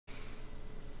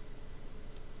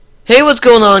Hey, what's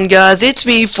going on, guys? It's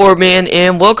me, 4Man,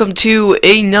 and welcome to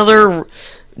another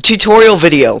tutorial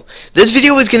video. This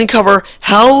video is going to cover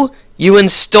how you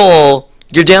install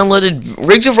your downloaded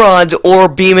Rigs of Rods or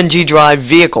BeamNG.drive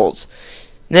vehicles.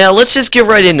 Now, let's just get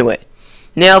right into it.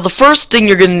 Now, the first thing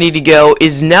you're going to need to go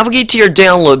is navigate to your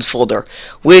downloads folder,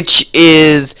 which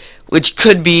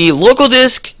could be local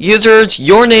disk, users,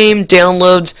 your name,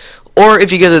 downloads, or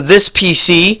if you go to this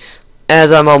PC, as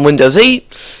I'm on Windows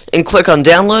 8, and click on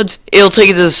downloads, it'll take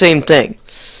you to the same thing.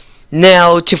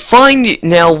 Now,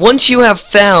 once you have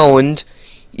found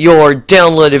your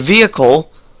downloaded vehicle,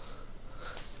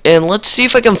 and let's see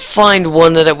if I can find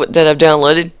one that I've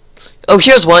downloaded. Oh,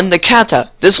 here's one, the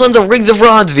Kata. This one's a Rigs of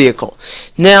Rods vehicle.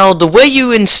 Now, the way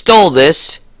you install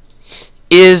this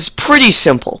is pretty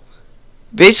simple.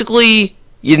 Basically,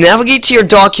 you navigate to your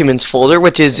documents folder,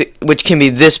 which can be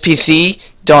this PC,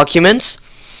 documents,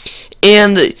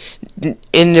 and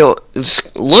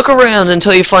look around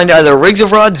until you find either Rigs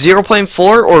of Rods 0.4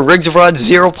 or Rigs of Rods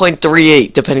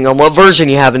 0.38, depending on what version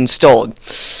you have installed.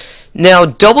 Now,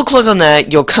 double click on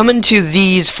that, you'll come into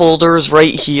these folders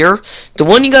right here. The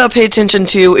one you gotta pay attention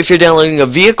to if you're downloading a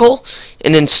vehicle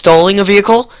and installing a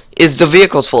vehicle is the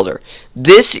vehicles folder.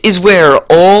 This is where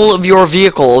all of your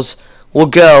vehicles will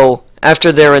go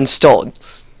after they're installed.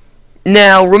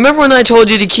 Now, remember when I told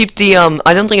you to keep the,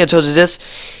 I don't think I told you this,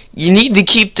 you need to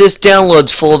keep this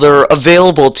downloads folder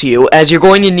available to you, as you're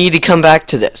going to need to come back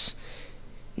to this.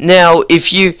 Now,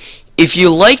 if you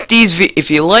like to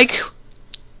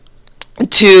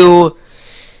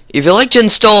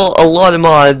install a lot of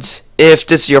mods, if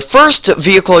this is your first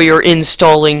vehicle you're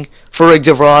installing for Rigs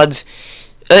of Rods,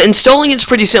 installing it's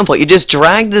pretty simple. You just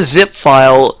drag the zip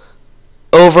file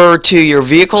over to your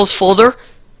vehicles folder,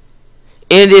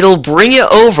 and it'll bring it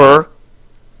over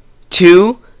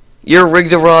to your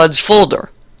Rigs of Rods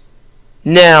folder.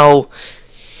 Now,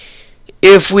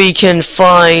 if we can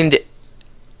find,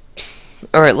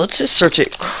 alright, let's just search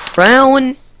it,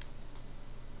 Crown,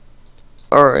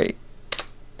 alright,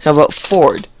 how about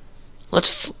Ford?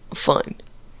 Let's find,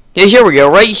 yeah, here we go,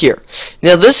 right here.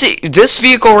 Now, this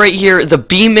vehicle right here is a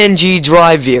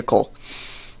BeamNG.drive vehicle.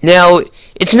 Now,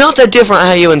 it's not that different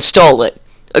how you install it.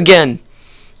 Again,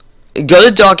 go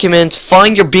to Documents,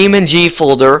 find your BeamNG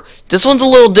folder. This one's a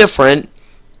little different,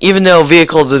 even though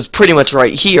Vehicles is pretty much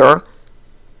right here.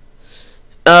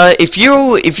 If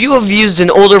you have used an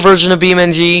older version of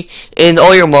BeamNG and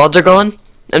all your mods are gone,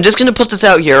 I'm just gonna put this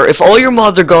out here. If all your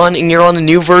mods are gone and you're on a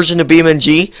new version of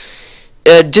BeamNG,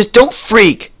 just don't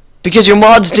freak, because your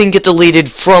mods didn't get deleted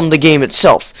from the game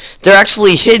itself. They're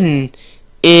actually hidden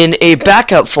in a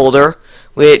backup folder,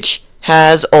 which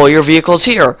has all your vehicles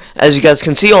here. As you guys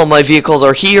can see, all my vehicles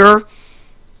are here.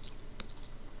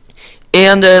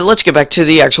 And let's get back to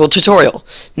the actual tutorial.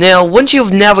 Now, once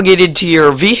you've navigated to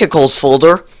your vehicles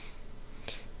folder,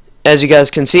 as you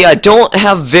guys can see, I don't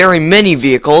have very many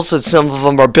vehicles, so some of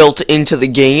them are built into the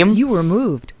game. You were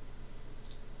moved.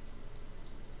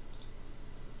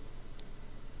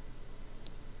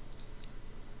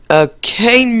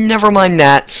 Okay, never mind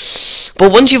that.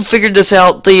 But once you've figured this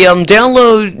out, the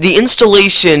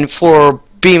installation for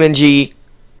BeamNG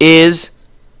is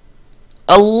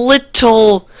a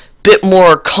little bit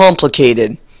more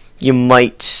complicated, you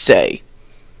might say.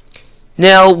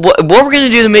 Now, what we're going to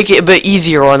do to make it a bit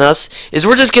easier on us is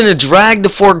we're just going to drag the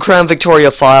Ford Crown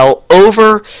Victoria file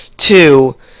over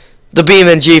to the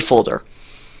BeamNG folder.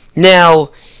 Now,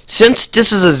 since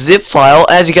this is a zip file,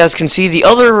 as you guys can see, the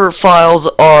other files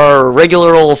are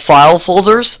regular old file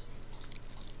folders.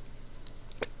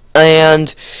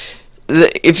 And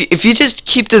if you just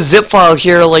keep the zip file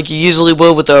here like you usually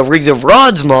would with the Rigs of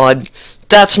Rods mod,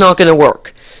 that's not going to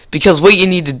work. Because what you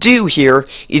need to do here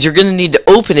is you're going to need to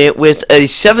open it with a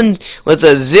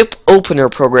zip opener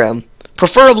program,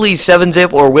 preferably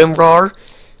 7-zip or WinRAR.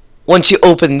 Once you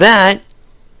open that,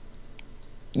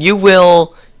 you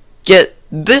will get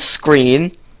this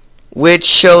screen, which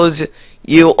shows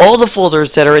you all the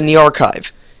folders that are in the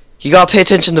archive. You gotta pay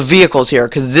attention to vehicles here,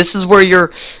 because this is where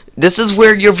your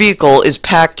vehicle is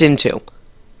packed into.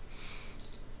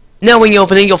 Now, when you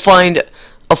open it, you'll find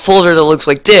a folder that looks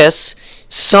like this.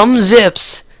 Some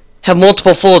zips have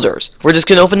multiple folders. We're just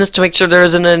gonna open this to make sure there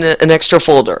isn't an extra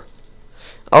folder.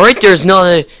 Alright, there's not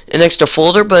an extra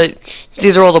folder, but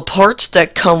these are all the parts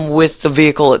that come with the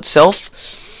vehicle itself.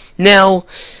 Now,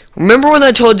 remember when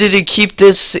I told you to keep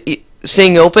this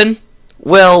thing open?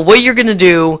 Well, what you're gonna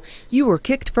do... You were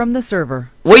kicked from the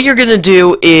server. What you're gonna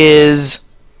do is...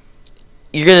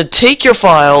 You're gonna take your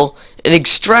file and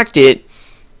extract it,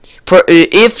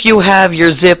 if you have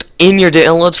your zip in your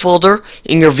downloads folder,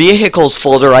 in your vehicles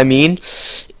folder,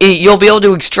 you'll be able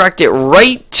to extract it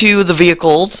right to the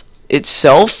vehicles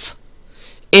itself.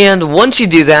 And once you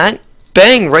do that,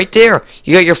 bang, right there,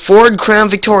 you got your Ford Crown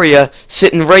Victoria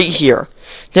sitting right here.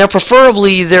 Now,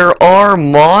 preferably, there are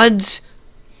mods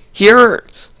here,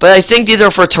 but I think these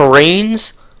are for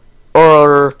terrains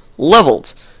or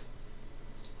levels.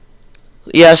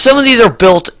 Yeah, some of these are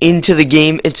built into the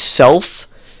game itself.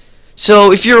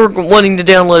 So if you're wanting to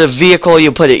download a vehicle,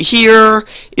 you put it here.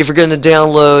 If you're going to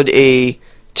download a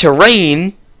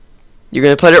terrain, you're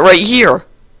going to put it right here.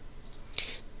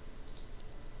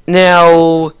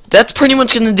 Now, that's pretty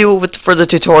much going to do it for the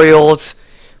tutorials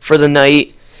for the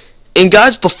night. And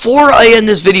guys, before I end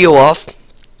this video off,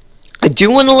 I do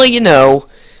want to let you know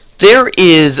there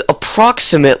is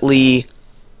approximately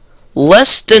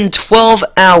less than 12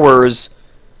 hours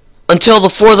until the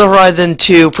Forza Horizon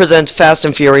 2 Presents Fast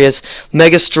and Furious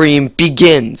Mega Stream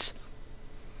begins.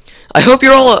 I hope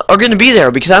you all are going to be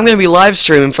there, because I'm going to be live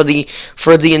streaming for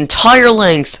the entire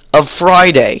length of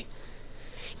Friday.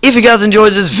 If you guys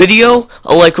enjoyed this video,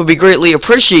 a like would be greatly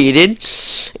appreciated.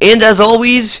 And as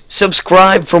always,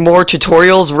 subscribe for more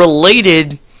tutorials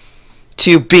related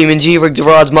to BeamNG,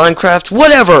 Rig2Rods, Minecraft,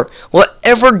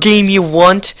 whatever game you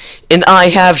want. And I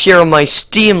have here on my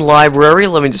Steam library,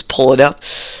 let me just pull it up.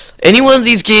 Any one of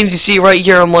these games you see right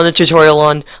here I'm on a tutorial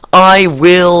on, I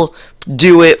will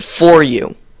do it for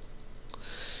you.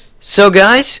 So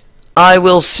guys, I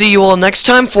will see you all next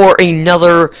time for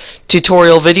another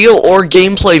tutorial video or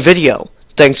gameplay video.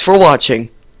 Thanks for watching.